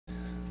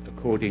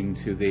according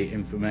to the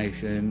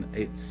information,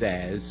 it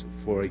says,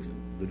 for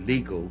the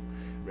legal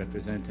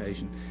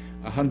representation,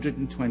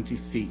 120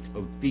 feet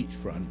of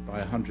beachfront by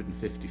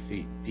 150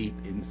 feet deep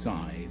in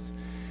size,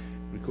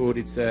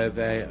 recorded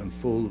survey and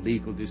full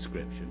legal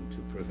description to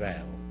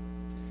prevail.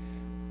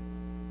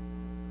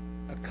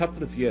 A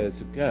couple of years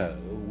ago,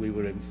 we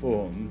were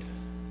informed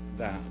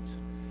that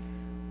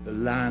the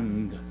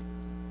land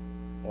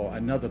or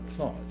another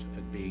plot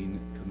had been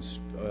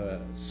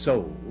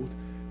sold,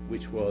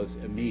 which was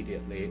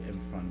immediately in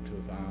front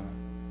of our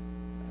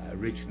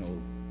original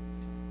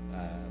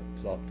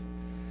plot,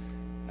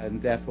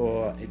 and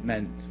therefore it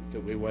meant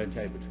that we weren't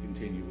able to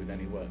continue with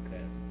any work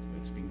there.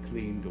 It's been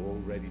cleaned,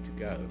 all ready to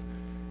go,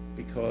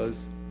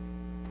 because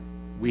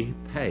we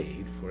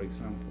paid, for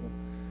example,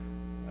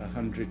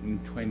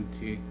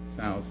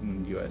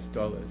 $120,000 US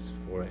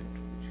for it,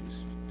 which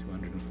is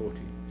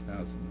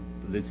 240,000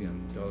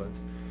 Belizean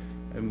dollars,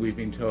 and we've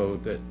been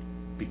told that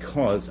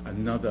because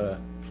another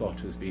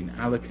plot has been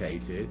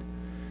allocated,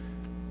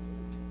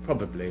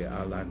 probably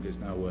our land is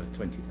now worth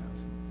 20,000.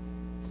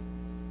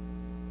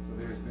 So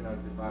there's been a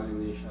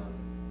devaluation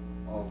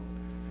of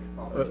the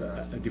property?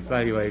 A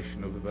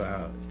devaluation of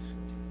about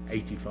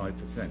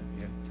 85%,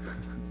 yeah.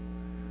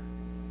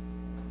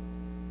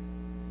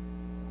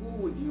 Who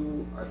would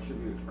you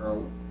attribute,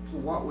 or to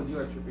what would you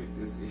attribute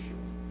this issue?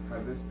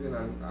 Has this been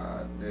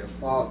the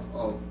fault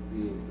of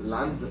the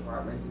lands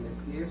department in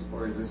this case,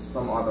 or is this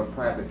some other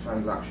private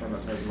transaction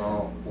that has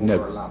now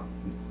overlapped?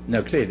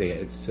 No, clearly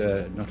it's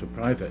not a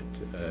private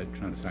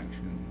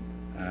transaction,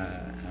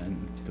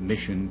 and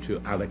permission to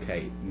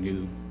allocate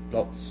new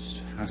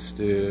plots has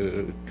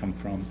to come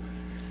from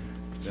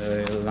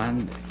the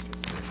land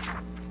agency.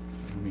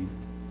 I mean,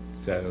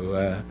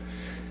 so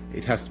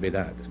it has to be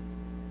that,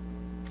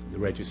 the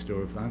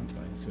Register of Land,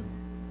 I assume.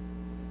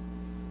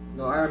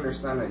 No, I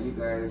understand that you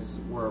guys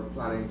were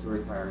planning to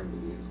retire in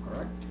Belize,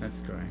 correct? That's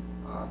correct.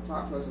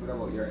 Talk to us a bit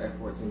about your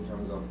efforts in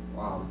terms of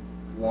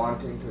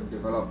wanting to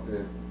develop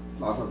the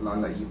plot of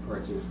land that you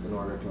purchased in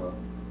order to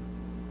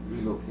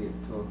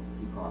relocate to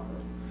Peacock.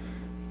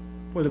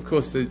 Well, of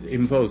course, it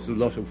involves a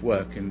lot of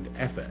work and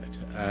effort,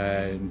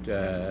 and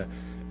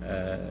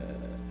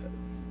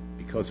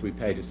because we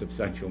paid a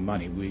substantial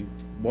money, we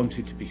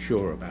wanted to be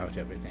sure about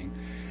everything.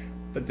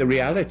 But the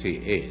reality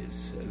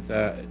is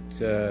that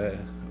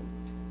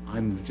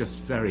I'm just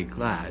very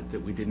glad that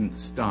we didn't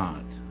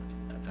start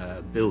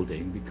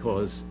building,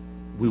 because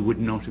we would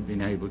not have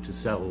been able to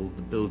sell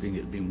the building. It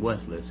had been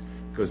worthless,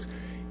 because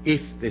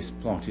if this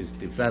plot is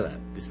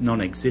developed, this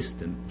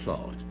non-existent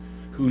plot,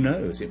 who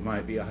knows, it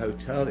might be a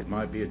hotel, it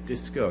might be a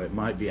disco, it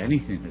might be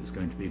anything that's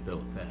going to be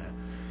built there,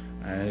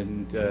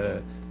 and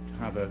to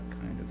have a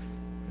kind of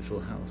little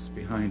house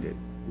behind it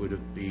would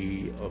have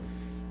been of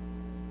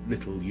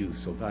little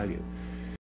use or value.